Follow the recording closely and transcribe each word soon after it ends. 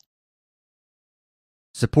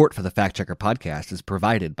Support for the Fact Checker podcast is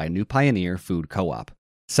provided by New Pioneer Food Co-op,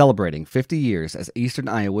 celebrating 50 years as Eastern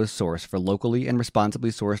Iowa's source for locally and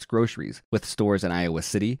responsibly sourced groceries, with stores in Iowa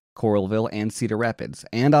City, Coralville, and Cedar Rapids,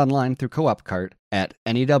 and online through Co-op Cart at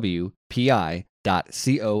newpi.coop.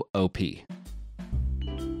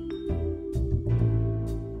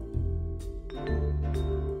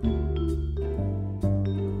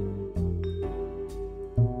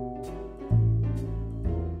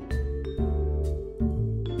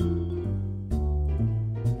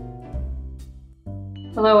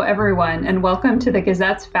 Hello, everyone, and welcome to the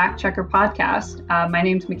Gazette's Fact Checker podcast. My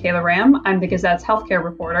name is Michaela Ram. I'm the Gazette's healthcare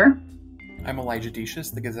reporter. I'm Elijah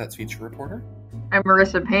Decius, the Gazette's feature reporter. I'm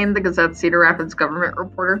Marissa Payne, the Gazette's Cedar Rapids government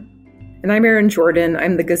reporter. And I'm Erin Jordan.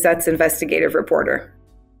 I'm the Gazette's investigative reporter.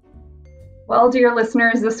 Well, dear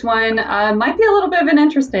listeners, this one might be a little bit of an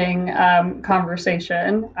interesting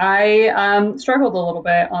conversation. I struggled a little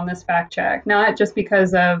bit on this fact check, not just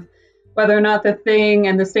because of whether or not the thing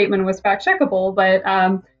and the statement was fact checkable, but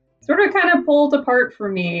sort of kind of pulled apart for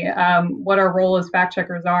me what our role as fact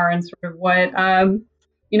checkers are and sort of what,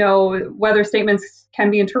 whether statements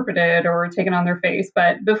can be interpreted or taken on their face.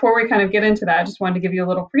 But before we kind of get into that, I just wanted to give you a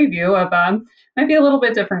little preview of might be a little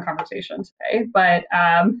bit different conversation today. But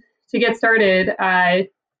to get started,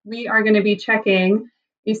 we are going to be checking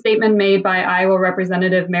the statement made by Iowa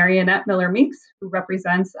Representative Mariannette Miller Meeks, who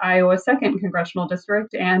represents Iowa's 2nd Congressional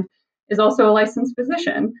District and is also a licensed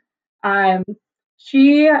physician.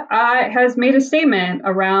 She has made a statement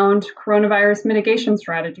around coronavirus mitigation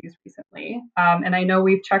strategies recently. And I know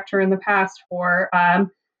we've checked her in the past for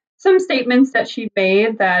some statements that she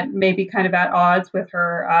made that may be kind of at odds with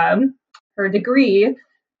her degree.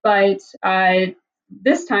 But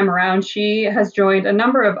this time around, she has joined a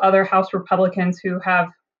number of other House Republicans who have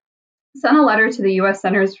sent a letter to the U.S.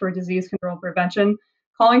 Centers for Disease Control and Prevention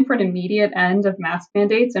calling for an immediate end of mask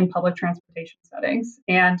mandates in public transportation settings.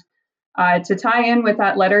 And to tie in with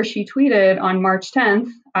that letter, she tweeted on March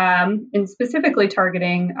 10th, and specifically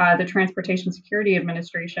targeting the Transportation Security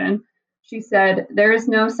Administration. She said, "There is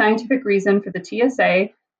no scientific reason for the TSA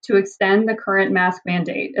to extend the current mask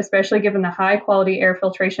mandate, especially given the high quality air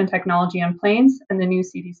filtration technology on planes and the new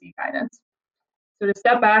CDC guidance." So to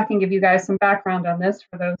step back and give you guys some background on this,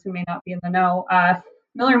 for those who may not be in the know,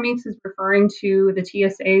 Miller Meeks is referring to the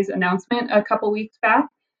TSA's announcement a couple weeks back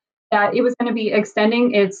that it was going to be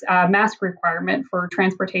extending its mask requirement for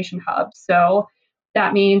transportation hubs. So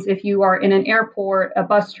that means if you are in an airport, a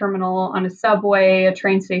bus terminal, on a subway, a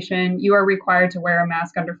train station, you are required to wear a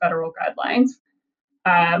mask under federal guidelines.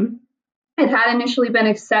 It had initially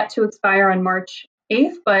been set to expire on March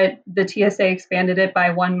 8th, but the TSA expanded it by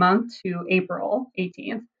 1 month to April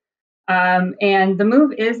 18th. And the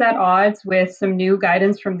move is at odds with some new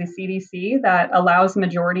guidance from the CDC that allows the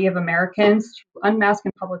majority of Americans to unmask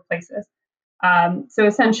in public places. So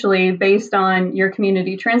essentially, based on your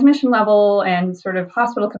community transmission level and sort of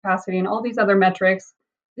hospital capacity and all these other metrics,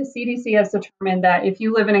 the CDC has determined that if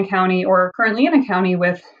you live in a county or are currently in a county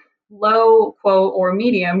with low, quote, or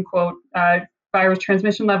medium, quote, virus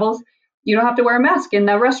transmission levels, you don't have to wear a mask in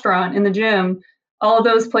the restaurant, in the gym, all of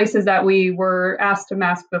those places that we were asked to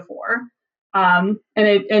mask before. And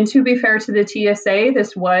to be fair to the TSA,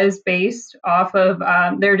 this was based off of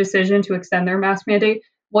their decision to extend their mask mandate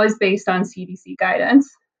was based on CDC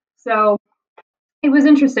guidance. So it was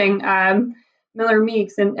interesting. Miller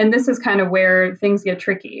Meeks, and this is kind of where things get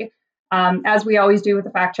tricky. As we always do with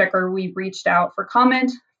the fact checker, we reached out for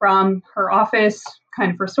comment from her office,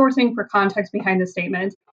 kind of for sourcing, for context behind the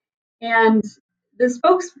statement. And the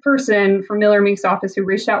spokesperson for Miller Meeks' office who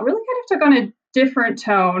reached out really kind of took on a different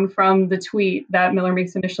tone from the tweet that Miller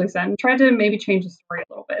Meeks initially sent and tried to maybe change the story a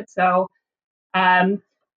little bit. So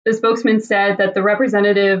the spokesman said that the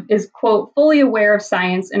representative is, quote, fully aware of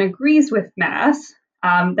science and agrees with masks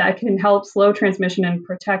that can help slow transmission and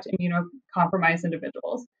protect immunocompromised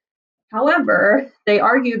individuals. However, they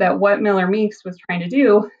argue that what Miller Meeks was trying to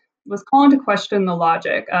do was call into question the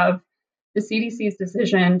logic of the CDC's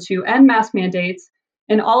decision to end mask mandates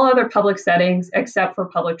in all other public settings except for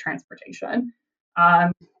public transportation.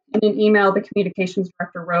 In an email, the communications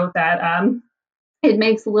director wrote that it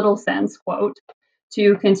makes little sense, quote,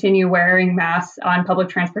 to continue wearing masks on public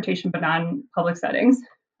transportation but not in public settings.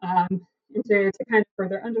 And to kind of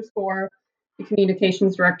further underscore, the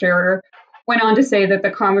communications director went on to say that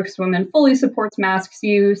the Congresswoman fully supports masks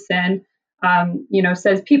use and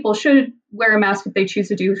says people should wear a mask if they choose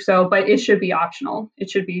to do so, but it should be optional. It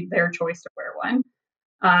should be their choice to wear one.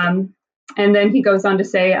 And then he goes on to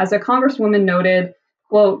say, as a Congresswoman noted,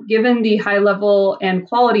 quote, given the high level and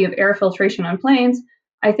quality of air filtration on planes,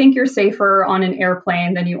 I think you're safer on an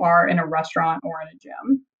airplane than you are in a restaurant or in a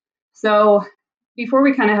gym. So before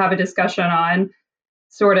we kind of have a discussion on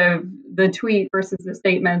sort of the tweet versus the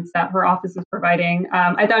statements that her office is providing,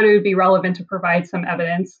 I thought it would be relevant to provide some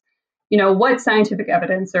evidence, what scientific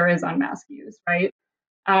evidence there is on mask use, right?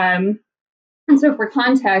 And so for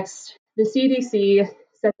context, the CDC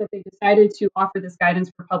said that they decided to offer this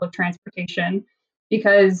guidance for public transportation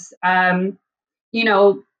because,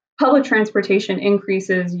 public transportation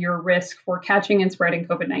increases your risk for catching and spreading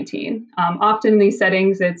COVID-19. Often in these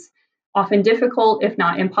settings, it's often difficult, if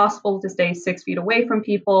not impossible, to stay 6 feet away from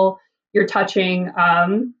people. You're touching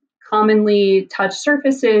commonly touched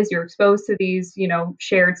surfaces. You're exposed to these,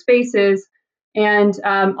 shared spaces. And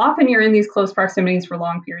often you're in these close proximities for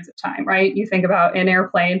long periods of time, right? You think about an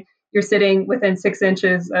airplane, you're sitting within 6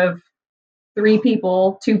 inches of 3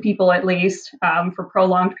 people, 2 people at least, for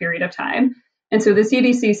prolonged period of time. And so the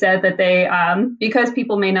CDC said that they, because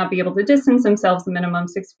people may not be able to distance themselves the minimum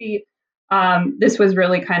 6 feet, this was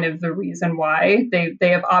really kind of the reason why they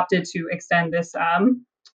have opted to extend this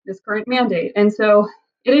this current mandate. And so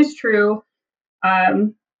it is true,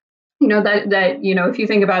 that if you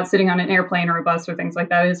think about sitting on an airplane or a bus or things like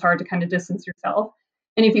that, it is hard to kind of distance yourself.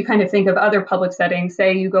 And if you kind of think of other public settings,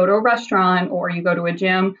 say you go to a restaurant or you go to a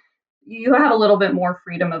gym, you have a little bit more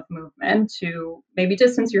freedom of movement to maybe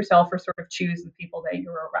distance yourself or sort of choose the people that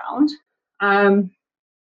you're around.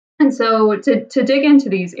 And so to dig into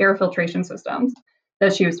these air filtration systems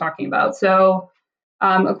that she was talking about. So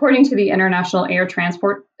according to the International Air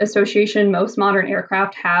Transport Association, most modern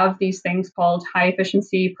aircraft have these things called high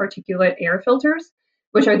efficiency particulate air filters,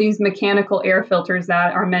 which are these mechanical air filters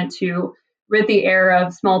that are meant to rid the air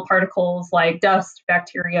of small particles like dust,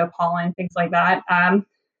 bacteria, pollen, things like that.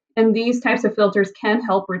 And these types of filters can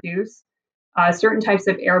help reduce certain types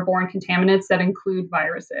of airborne contaminants that include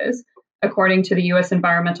viruses, according to the U.S.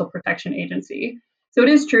 Environmental Protection Agency. So it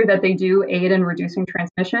is true that they do aid in reducing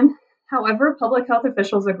transmission. However, public health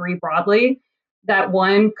officials agree broadly that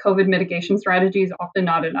one, COVID mitigation strategy is often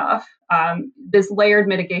not enough. This layered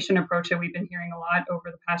mitigation approach that we've been hearing a lot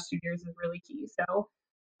over the past 2 years is really key. So,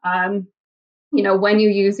 when you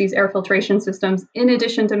use these air filtration systems, in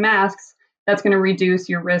addition to masks, that's going to reduce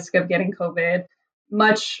your risk of getting COVID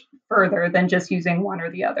much further than just using one or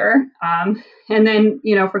the other. And then,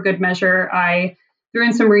 for good measure, I threw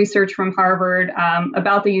in some research from Harvard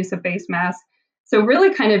about the use of face masks. So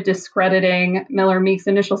really kind of discrediting Miller-Meek's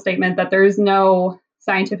initial statement that there is no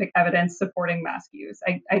scientific evidence supporting mask use.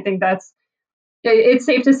 I think it's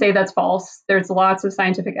safe to say that's false. There's lots of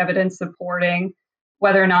scientific evidence supporting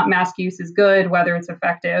whether or not mask use is good, whether it's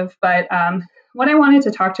effective. But what I wanted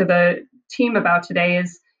to talk to the team about today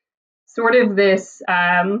is sort of this,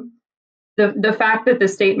 the fact that the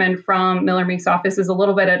statement from Miller-Meek's office is a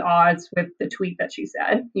little bit at odds with the tweet that she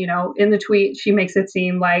said. In the tweet, she makes it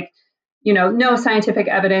seem like, no scientific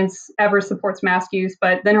evidence ever supports mask use,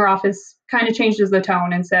 but then her office kind of changes the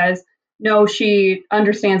tone and says, no, she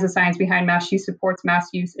understands the science behind mask. She supports mask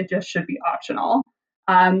use. It just should be optional.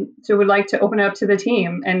 So would like to open it up to the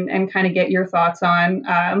team and kind of get your thoughts on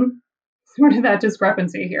sort of that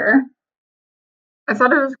discrepancy here. I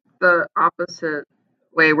thought it was the opposite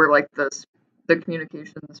way, where like the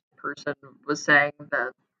communications person was saying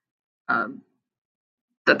that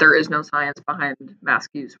that there is no science behind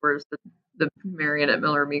mask use, whereas the Marionette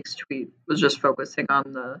Miller-Meek's tweet was just focusing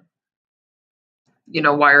on the,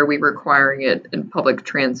 why are we requiring it in public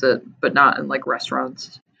transit but not in like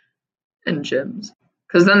restaurants and gyms?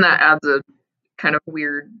 Because then that adds a kind of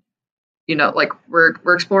weird, like we're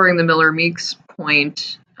exploring the Miller-Meek's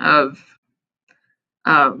point of,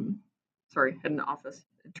 sorry, had an office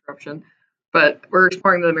interruption, but we're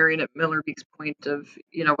exploring the Marionette Miller-Meek's point of,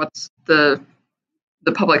 what's the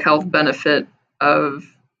public health benefit of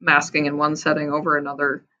masking in one setting over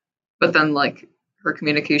another, but then like her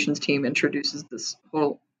communications team introduces this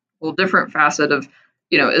whole different facet of,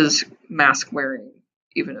 is mask wearing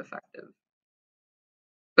even effective?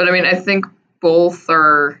 But I mean, I think both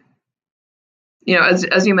are,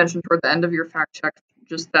 as you mentioned toward the end of your fact check,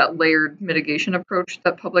 just that layered mitigation approach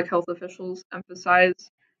that public health officials emphasize,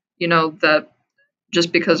 that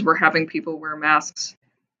just because we're having people wear masks,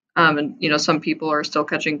 and, some people are still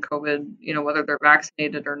catching COVID, whether they're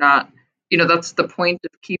vaccinated or not, that's the point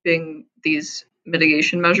of keeping these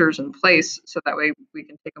mitigation measures in place. So that way we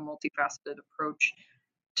can take a multifaceted approach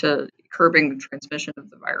to curbing the transmission of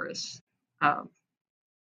the virus.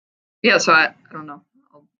 So I don't know.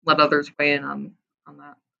 I'll let others weigh in on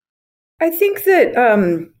that. I think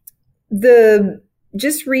that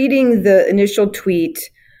just reading the initial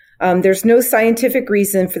tweet, there's no scientific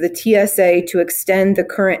reason for the TSA to extend the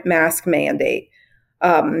current mask mandate.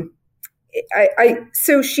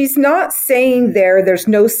 So she's not saying there's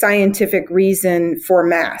no scientific reason for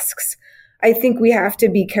masks. I think we have to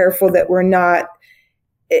be careful that we're not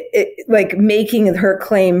like making her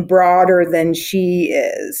claim broader than she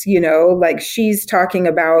is, like she's talking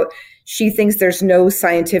about, she thinks there's no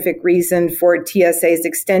scientific reason for TSA's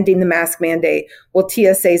extending the mask mandate. Well,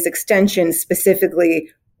 TSA's extension specifically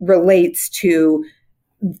relates to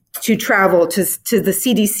travel, to the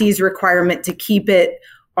CDC's requirement to keep it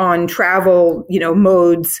on travel,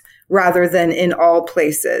 modes rather than in all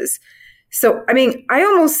places. So, I mean, I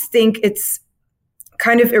almost think it's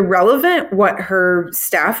kind of irrelevant what her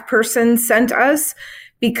staff person sent us,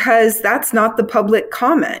 because that's not the public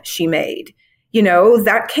comment she made.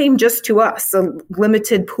 That came just to us, a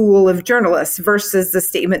limited pool of journalists, versus the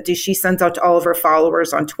statement that she sent out to all of her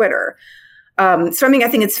followers on Twitter. So, I mean, I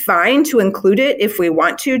think it's fine to include it if we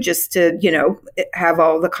want to, just to, have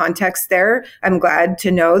all the context there. I'm glad to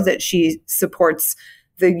know that she supports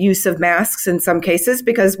the use of masks in some cases,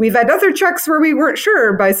 because we've had other checks where we weren't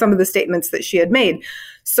sure by some of the statements that she had made.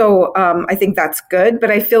 So I think that's good,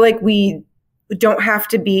 but I feel like we don't have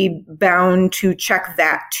to be bound to check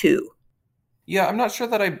that too. Yeah, I'm not sure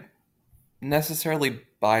that I necessarily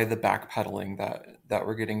buy the backpedaling that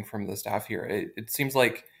we're getting from the staff here. It seems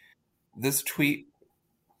like this tweet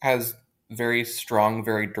has very strong,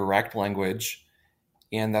 very direct language,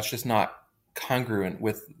 and that's just not congruent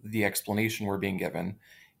with the explanation we're being given.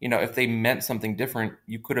 If they meant something different,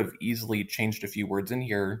 you could have easily changed a few words in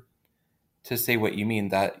here to say what you mean,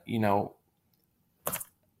 that,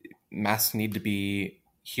 masks need to be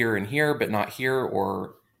here and here, but not here,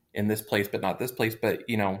 or in this place, but not this place. But,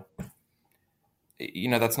 that's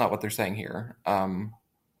not what they're saying here.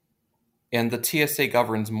 And the TSA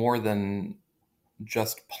governs more than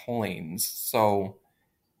just planes. So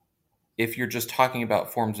if you're just talking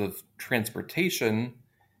about forms of transportation,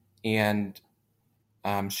 and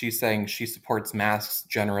she's saying she supports masks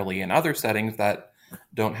generally in other settings that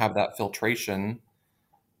don't have that filtration,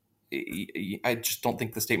 I just don't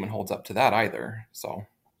think the statement holds up to that either. So.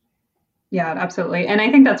 Yeah, absolutely. And I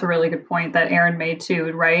think that's a really good point that Aaron made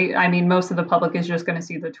too, right? I mean, most of the public is just going to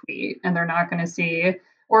see the tweet, and they're not going to see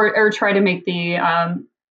or try to make the,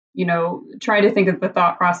 try to think of the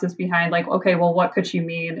thought process behind, like, okay, well, what could she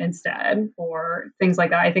mean instead, or things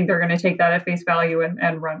like that. I think they're going to take that at face value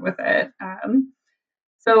and run with it.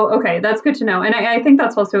 So, okay, that's good to know. And I think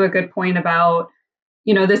that's also a good point about,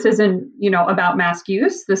 this isn't, about mask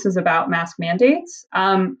use. This is about mask mandates.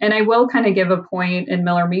 And I will kind of give a point in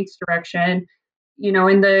Miller Meek's direction.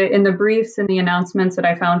 In the briefs and the announcements that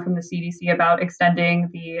I found from the CDC about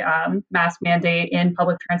extending the mask mandate in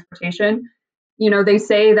public transportation, they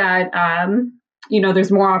say that,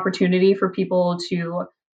 there's more opportunity for people to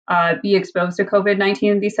be exposed to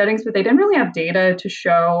COVID-19 in these settings, but they didn't really have data to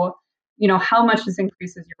show, how much this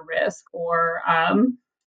increases your risk, or,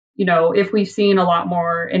 if we've seen a lot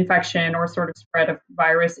more infection or sort of spread of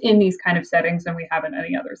virus in these kind of settings than we have in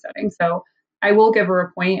any other setting. So I will give her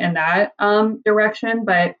a point in that direction.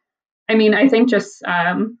 But I mean, I think just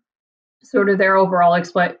sort of their overall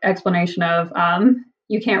explanation of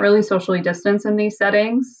you can't really socially distance in these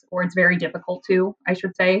settings, or it's very difficult to, I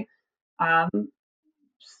should say.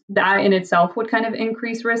 That in itself would kind of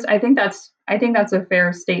increase risk. I think that's a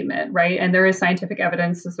fair statement, right? And there is scientific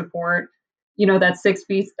evidence to support, that 6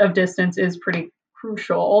 feet of distance is pretty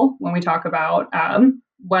crucial when we talk about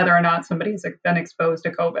whether or not somebody's been exposed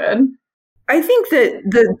to COVID. I think that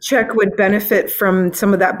the check would benefit from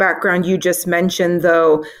some of that background you just mentioned,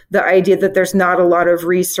 though, the idea that there's not a lot of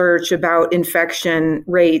research about infection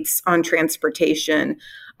rates on transportation.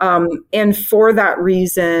 And for that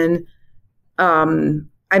reason,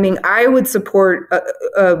 I mean, I would support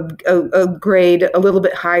a grade, a little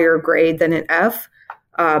bit higher grade than an F,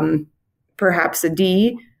 perhaps a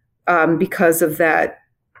D, because of that,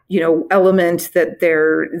 element that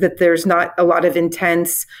there's not a lot of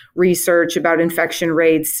intense research about infection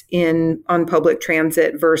rates on public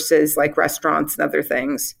transit versus like restaurants and other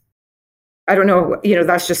things. I don't know,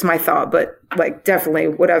 that's just my thought, but like definitely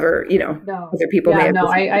whatever, other people may have. No,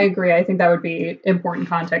 I agree. I think that would be important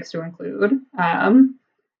context to include.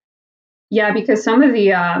 Because some of the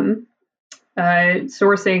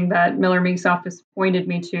sourcing that Miller Meek's office pointed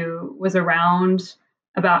me to was around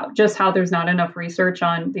about just how there's not enough research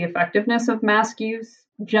on the effectiveness of mask use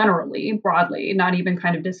generally, broadly, not even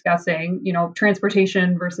kind of discussing,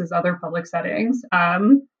 transportation versus other public settings.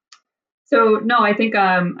 So no, I think,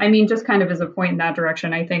 just kind of as a point in that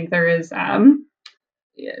direction, I think there is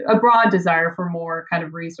a broad desire for more kind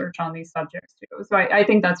of research on these subjects too. So I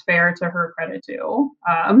think that's fair to her credit too.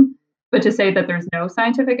 But to say that there's no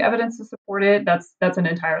scientific evidence to support it, that's an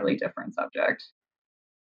entirely different subject.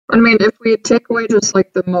 I mean, if we take away just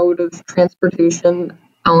like the mode of transportation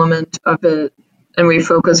element of it, and we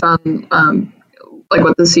focus on like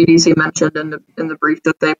what the CDC mentioned in the brief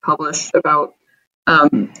that they published about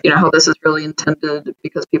how this is really intended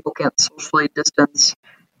because people can't socially distance,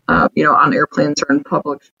 on airplanes or in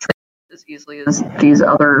public transit as easily as these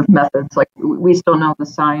other methods. Like we still know the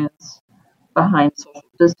science behind social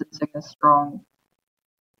distancing is strong.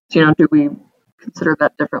 So, do we consider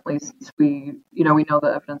that differently since we know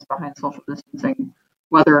the evidence behind social distancing,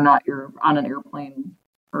 whether or not you're on an airplane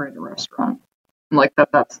or in a restaurant? And like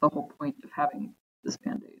that's the whole point of having this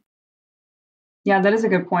mandate. Yeah, that is a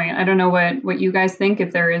good point. I don't know what you guys think,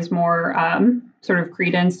 if there is more sort of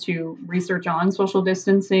credence to research on social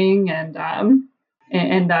distancing and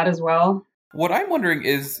that as well. What I'm wondering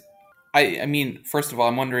is, I mean, first of all,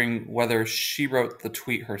 I'm wondering whether she wrote the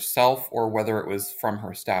tweet herself or whether it was from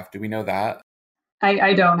her staff. Do we know that?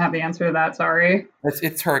 I don't have the answer to that, sorry.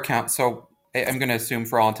 It's her account, so I'm going to assume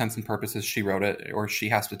for all intents and purposes she wrote it, or she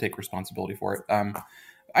has to take responsibility for it.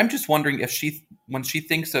 I'm just wondering if when she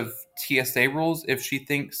thinks of TSA rules, if she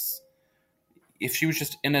was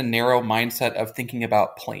just in a narrow mindset of thinking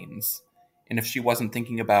about planes, and if she wasn't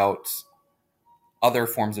thinking about other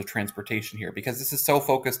forms of transportation here, because this is so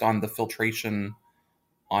focused on the filtration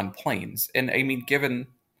on planes. And I mean, given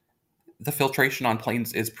the filtration on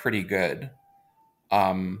planes is pretty good,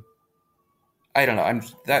 I don't know.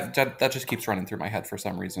 That just keeps running through my head for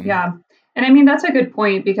some reason. Yeah. And I mean, that's a good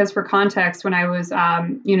point, because for context, when I was,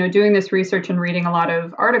 doing this research and reading a lot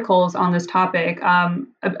of articles on this topic,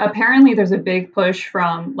 apparently there's a big push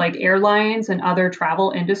from like airlines and other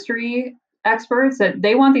travel industry experts that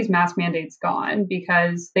they want these mask mandates gone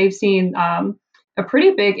because they've seen a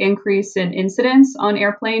pretty big increase in incidents on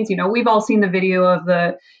airplanes. We've all seen the video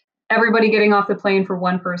of everybody getting off the plane for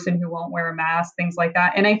one person who won't wear a mask, things like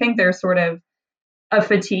that. And I think there's sort of a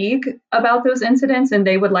fatigue about those incidents, and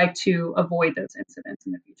they would like to avoid those incidents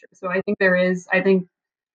in the future. So I think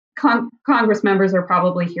Congress members are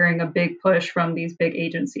probably hearing a big push from these big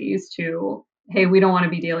agencies to, hey, we don't want to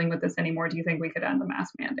be dealing with this anymore. Do you think we could end the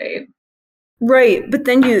mask mandate? Right. But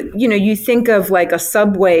then you think of like a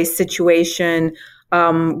subway situation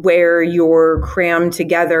where you're crammed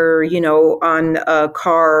together, on a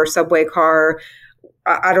subway car.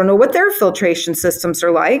 I don't know what their filtration systems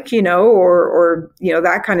are like, or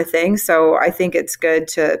that kind of thing. So I think it's good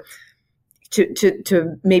to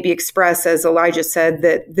maybe express, as Elijah said,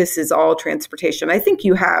 that this is all transportation. I think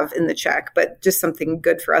you have in the check, but just something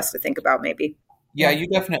good for us to think about maybe. Yeah, you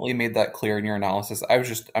definitely made that clear in your analysis.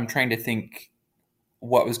 I'm trying to think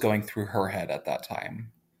what was going through her head at that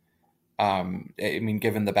time. I mean,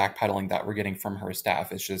 given the backpedaling that we're getting from her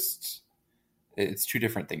staff, it's two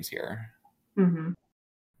different things here. Mm-hmm.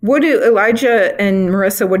 What do Elijah and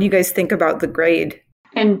Marissa, what do you guys think about the grade?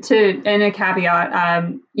 And a caveat,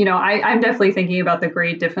 I'm definitely thinking about the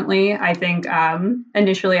grade differently. I think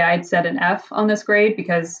initially I'd set an F on this grade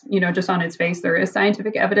because, just on its face, there is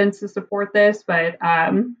scientific evidence to support this. But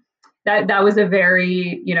that was a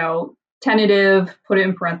very, tentative, put it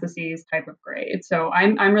in parentheses type of grade. So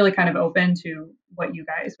I'm really kind of open to what you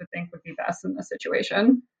guys would think would be best in this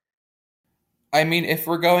situation. I mean, if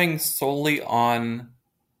we're going solely on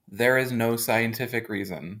there is no scientific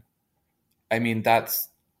reason, I mean, that's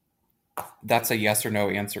a yes or no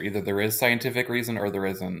answer. Either there is scientific reason or there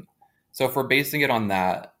isn't. So if we're basing it on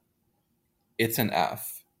that, it's an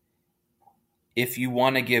F. If you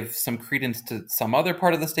want to give some credence to some other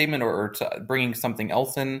part of the statement or to bringing something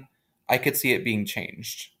else in, I could see it being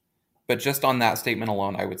changed. But just on that statement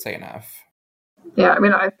alone, I would say an F. Yeah, I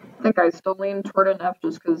mean, I think I still lean toward an F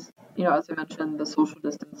just because, as I mentioned, the social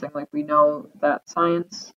distancing, like we know that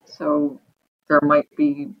science, so there might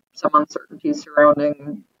be some uncertainty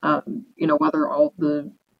surrounding, whether all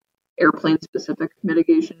the airplane-specific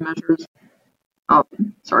mitigation measures. Oh,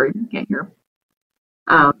 sorry, can't hear.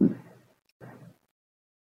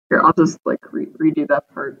 Here, I'll just redo that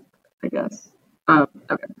part, I guess.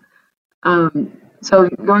 Okay. So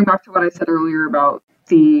going back to what I said earlier about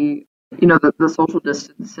the social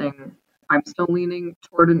distancing, I'm still leaning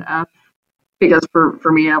toward an F because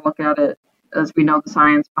for me, I look at it as we know the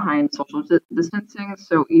science behind social distancing.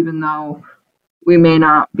 So even though we may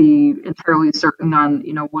not be entirely certain on,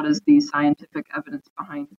 what is the scientific evidence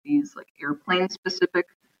behind these airplane specific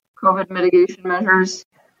COVID mitigation measures,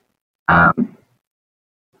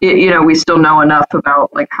 we still know enough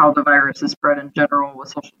about how the virus is spread in general with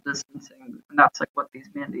social distancing, and that's what these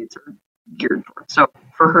mandates are geared towards. So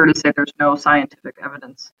for her to say there's no scientific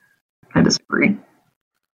evidence, I disagree.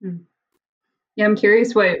 Yeah, Yeah, I'm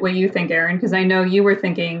curious what you think, Erin, because I know you were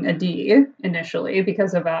thinking a D initially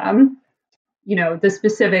because of the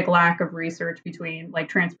specific lack of research between like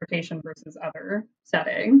transportation versus other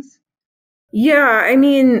settings. Yeah, I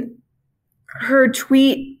mean, her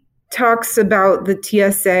tweet talks about the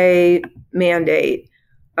TSA mandate.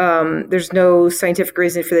 There's no scientific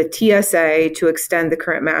reason for the TSA to extend the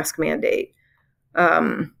current mask mandate.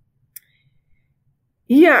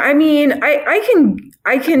 Yeah, I mean,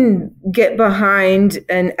 I can get behind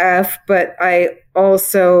an F, but I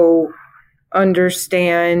also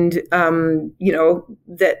understand,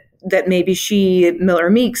 that maybe Miller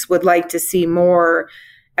Meeks, would like to see more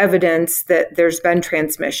evidence that there's been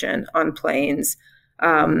transmission on planes.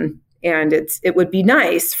 And it would be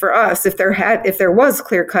nice for us if there was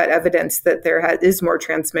clear-cut evidence that there is more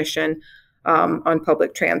transmission on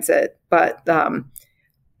public transit. But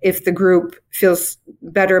if the group feels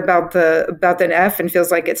better about the F and feels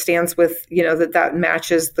like it stands with, that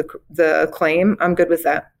matches the claim, I'm good with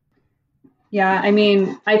that. Yeah, I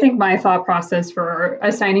mean, I think my thought process for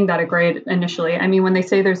assigning that a grade initially, I mean, when they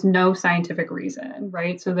say there's no scientific reason,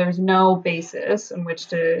 right? So there's no basis in which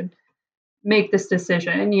to make this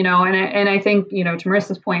decision, and I think, to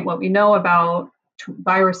Marissa's point, what we know about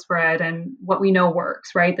virus spread and what we know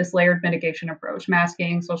works, right? This layered mitigation approach,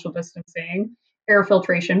 masking, social distancing, air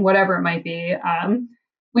filtration, whatever it might be.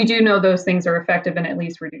 We do know those things are effective in at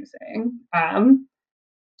least reducing.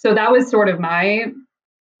 So that was sort of my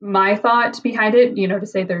thought behind it, to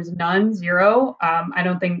say there's none, zero. I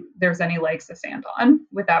don't think there's any legs to stand on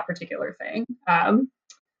with that particular thing.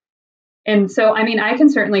 And so, I mean, I can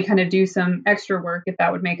certainly kind of do some extra work if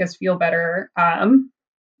that would make us feel better.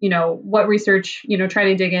 What research, try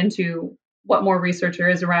to dig into what more research there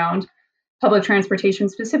is around public transportation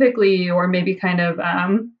specifically, or maybe kind of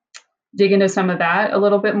dig into some of that a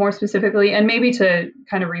little bit more specifically, and maybe to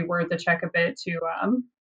kind of reword the check a bit to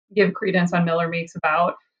give credence on Miller Meeks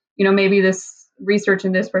about, maybe this research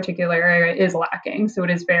in this particular area is lacking. So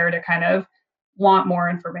it is fair to kind of want more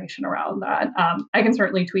information around that. I can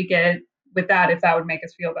certainly tweak it with that if that would make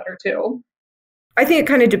us feel better too. I think it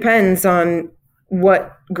kind of depends on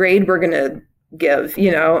what grade we're going to give.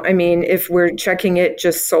 I mean, if we're checking it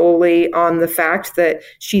just solely on the fact that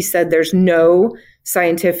she said there's no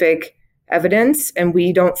scientific evidence and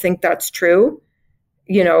we don't think that's true,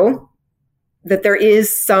 that there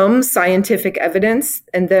is some scientific evidence,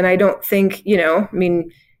 and then I don't think, I mean,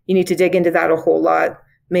 you need to dig into that a whole lot.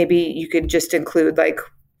 Maybe you could just include like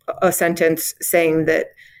a sentence saying that,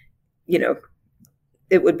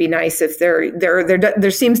 it would be nice if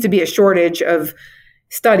there seems to be a shortage of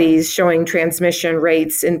studies showing transmission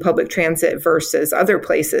rates in public transit versus other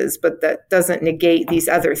places, but that doesn't negate these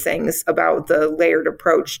other things about the layered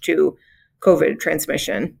approach to COVID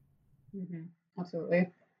transmission. Mm-hmm. Absolutely.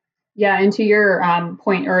 Yeah, and to your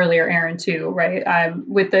point earlier, Erin, too, right?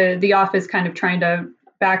 With the office kind of trying to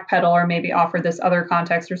backpedal or maybe offer this other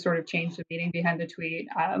context or sort of change the meaning behind the tweet,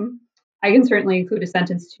 I can certainly include a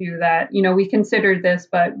sentence too that, we considered this,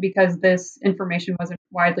 but because this information wasn't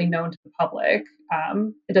widely known to the public,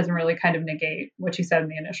 it doesn't really kind of negate what you said in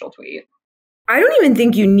the initial tweet. I don't even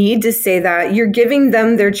think you need to say that. You're giving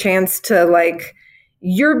them their chance to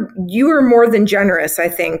you are more than generous, I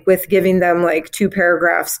think, with giving them like 2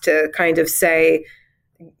 paragraphs to kind of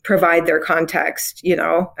provide their context,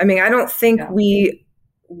 I mean, I don't think we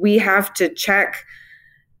have to check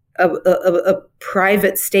a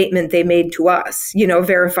private statement they made to us,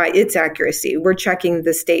 verify its accuracy. We're checking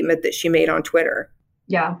the statement that she made on Twitter.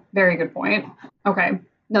 Yeah, very good point. Okay.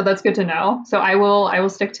 No, that's good to know. So I will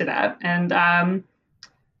stick to that. And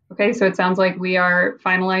okay, so it sounds like we are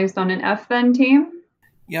finalized on an F then, team?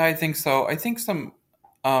 Yeah, I think so. I think some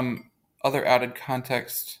other added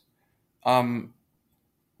context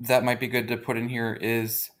that might be good to put in here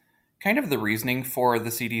is kind of the reasoning for the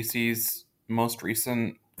CDC's most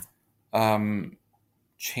recent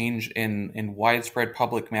change in widespread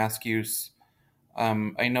public mask use.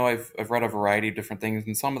 I know I've read a variety of different things,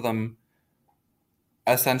 and some of them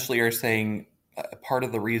essentially are saying part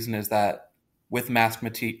of the reason is that with mask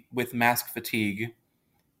fatigue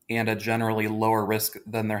and a generally lower risk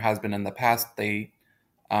than there has been in the past, they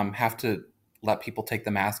have to let people take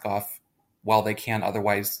the mask off while they can.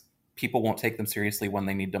 Otherwise, people won't take them seriously when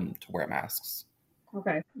they need them to wear masks.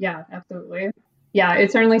 Okay. Yeah, absolutely. Yeah,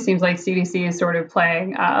 it certainly seems like CDC is sort of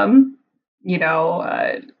playing, I don't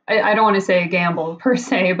want to say a gamble per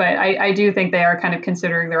se, but I do think they are kind of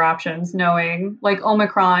considering their options, knowing like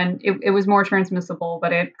Omicron, it was more transmissible,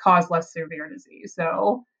 but it caused less severe disease.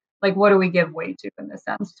 So like, what do we give weight to in this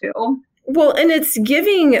sense too? Well, and it's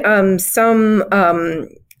giving some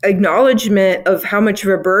acknowledgement of how much of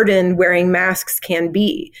a burden wearing masks can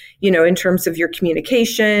be, in terms of your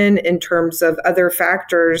communication, in terms of other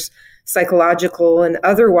factors, psychological and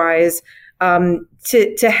otherwise,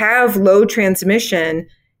 to have low transmission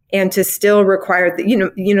and to still require that,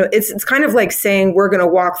 it's kind of like saying we're going to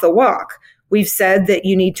walk the walk. We've said that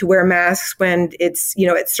you need to wear masks when it's,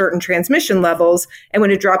 at certain transmission levels. And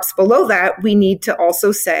when it drops below that, we need to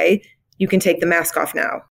also say you can take the mask off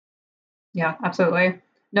now. Yeah, absolutely.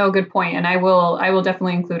 No, good point. And I will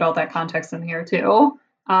definitely include all that context in here too.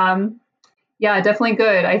 Yeah, definitely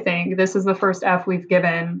good. I think this is the first F we've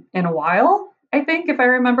given in a while, I think, if I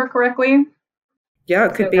remember correctly. Yeah,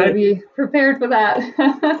 it could be. Gotta be prepared for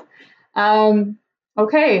that.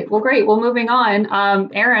 Okay, well, great. Well, moving on.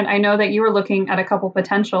 Erin, I know that you were looking at a couple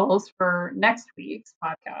potentials for next week's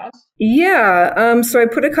podcast. Yeah, so I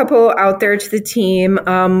put a couple out there to the team,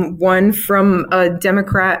 one from a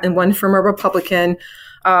Democrat and one from a Republican.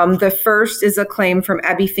 The first is a claim from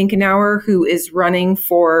Abby Finkenauer, who is running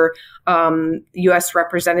for U.S.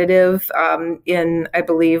 representative in, I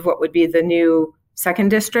believe, what would be the new 2nd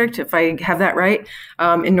district, if I have that right,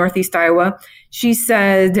 in Northeast Iowa. She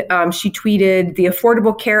said, she tweeted, "The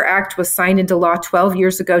Affordable Care Act was signed into law 12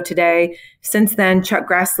 years ago today. Since then, Chuck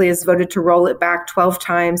Grassley has voted to roll it back 12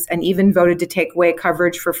 times and even voted to take away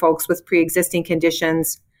coverage for folks with pre-existing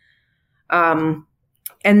conditions." And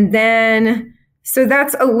then, so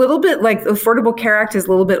that's a little bit like the Affordable Care Act is a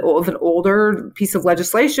little bit of an older piece of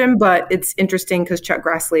legislation, but it's interesting because Chuck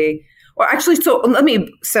Grassley, well, actually,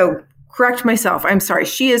 so correct myself. I'm sorry.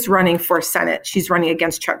 She is running for Senate. She's running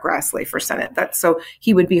against Chuck Grassley for Senate. So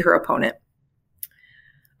he would be her opponent.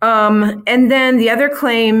 And then the other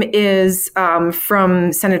claim is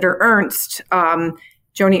from Senator Ernst,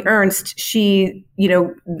 Joni Ernst. She,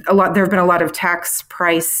 there have been a lot of gas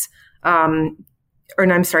price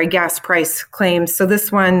claims. So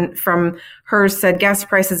this one from her said gas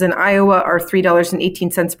prices in Iowa are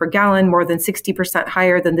 $3.18 per gallon, more than 60%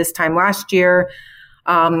 higher than this time last year.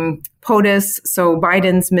 POTUS, so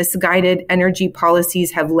Biden's misguided energy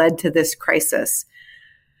policies have led to this crisis.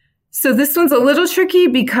 So this one's a little tricky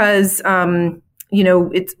because,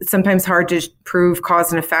 it's sometimes hard to prove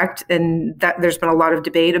cause and effect. And that there's been a lot of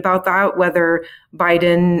debate about that, whether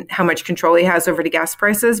Biden, how much control he has over the gas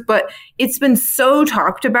prices. But it's been so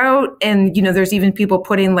talked about. And, there's even people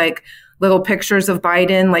putting like little pictures of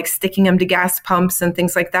Biden, like sticking them to gas pumps and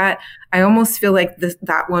things like that. I almost feel like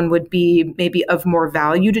that one would be maybe of more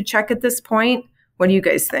value to check at this point. What do you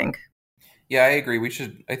guys think? Yeah, I agree.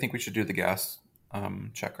 I think we should do the gas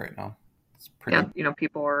check right now. It's pretty. Yeah,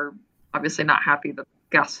 people are obviously not happy that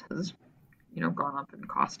gas has, gone up in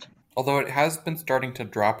cost. Although it has been starting to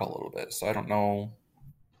drop a little bit, so I don't know.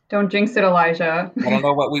 Don't jinx it, Elijah. I don't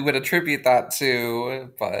know what we would attribute that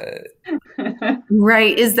to, but...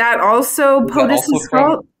 Right. Is that also POTUS's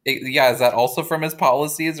fault? Yeah, is that also from his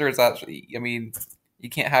policies, or is that... you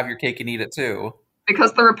can't have your cake and eat it, too.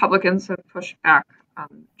 Because the Republicans have pushed back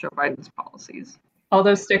on Joe Biden's policies. All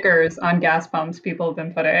those stickers on gas pumps people have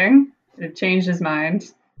been putting, it changed his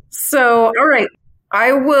mind. So, all right.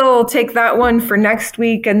 I will take that one for next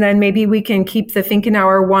week, and then maybe we can keep the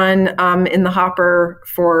Finkenauer one in the hopper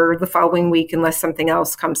for the following week unless something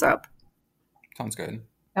else comes up. Sounds good.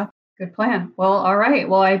 Yeah, good plan. Well, all right.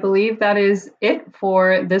 Well, I believe that is it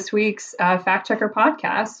for this week's Fact Checker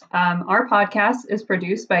podcast. Our podcast is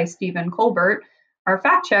produced by Stephen Colbert. Our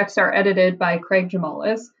fact checks are edited by Craig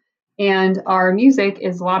Jamalis, and our music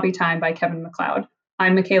is Lobby Time by Kevin MacLeod.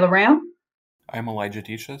 I'm Michaela Ram. I'm Elijah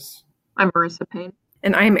Deschus. I'm Marissa Payne.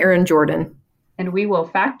 And I'm Erin Jordan. And we will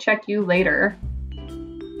fact check you later.